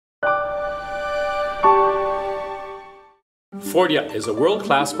Fordia is a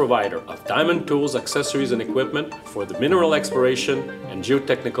world-class provider of diamond tools, accessories, and equipment for the mineral exploration and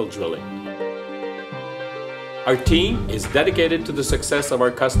geotechnical drilling. Our team is dedicated to the success of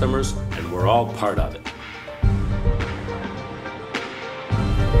our customers, and we're all part of it.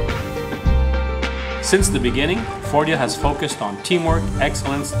 Since the beginning, Fordia has focused on teamwork,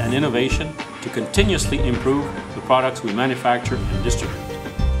 excellence, and innovation to continuously improve the products we manufacture and distribute.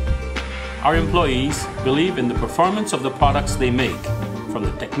 Our employees believe in the performance of the products they make, from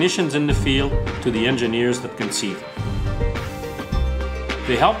the technicians in the field to the engineers that conceive them.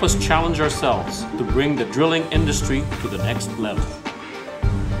 They help us challenge ourselves to bring the drilling industry to the next level.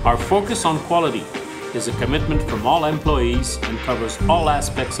 Our focus on quality is a commitment from all employees and covers all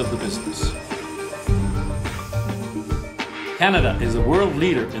aspects of the business. Canada is a world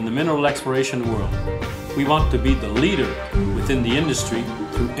leader in the mineral exploration world. We want to be the leader within the industry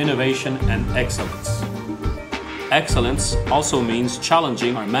through innovation and excellence. Excellence also means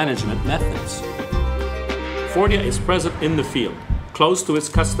challenging our management methods. Fordia is present in the field, close to its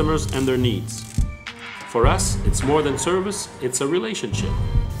customers and their needs. For us, it's more than service, it's a relationship.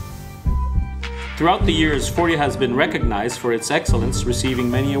 Throughout the years, Fordia has been recognized for its excellence,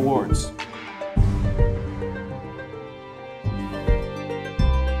 receiving many awards.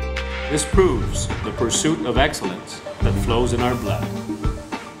 This proves the pursuit of excellence that flows in our blood.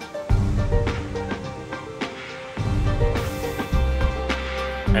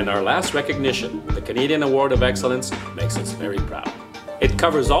 And our last recognition, the Canadian Award of Excellence, makes us very proud. It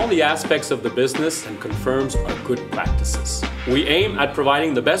covers all the aspects of the business and confirms our good practices. We aim at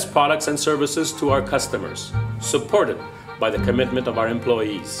providing the best products and services to our customers, supported by the commitment of our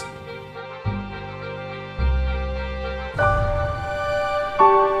employees.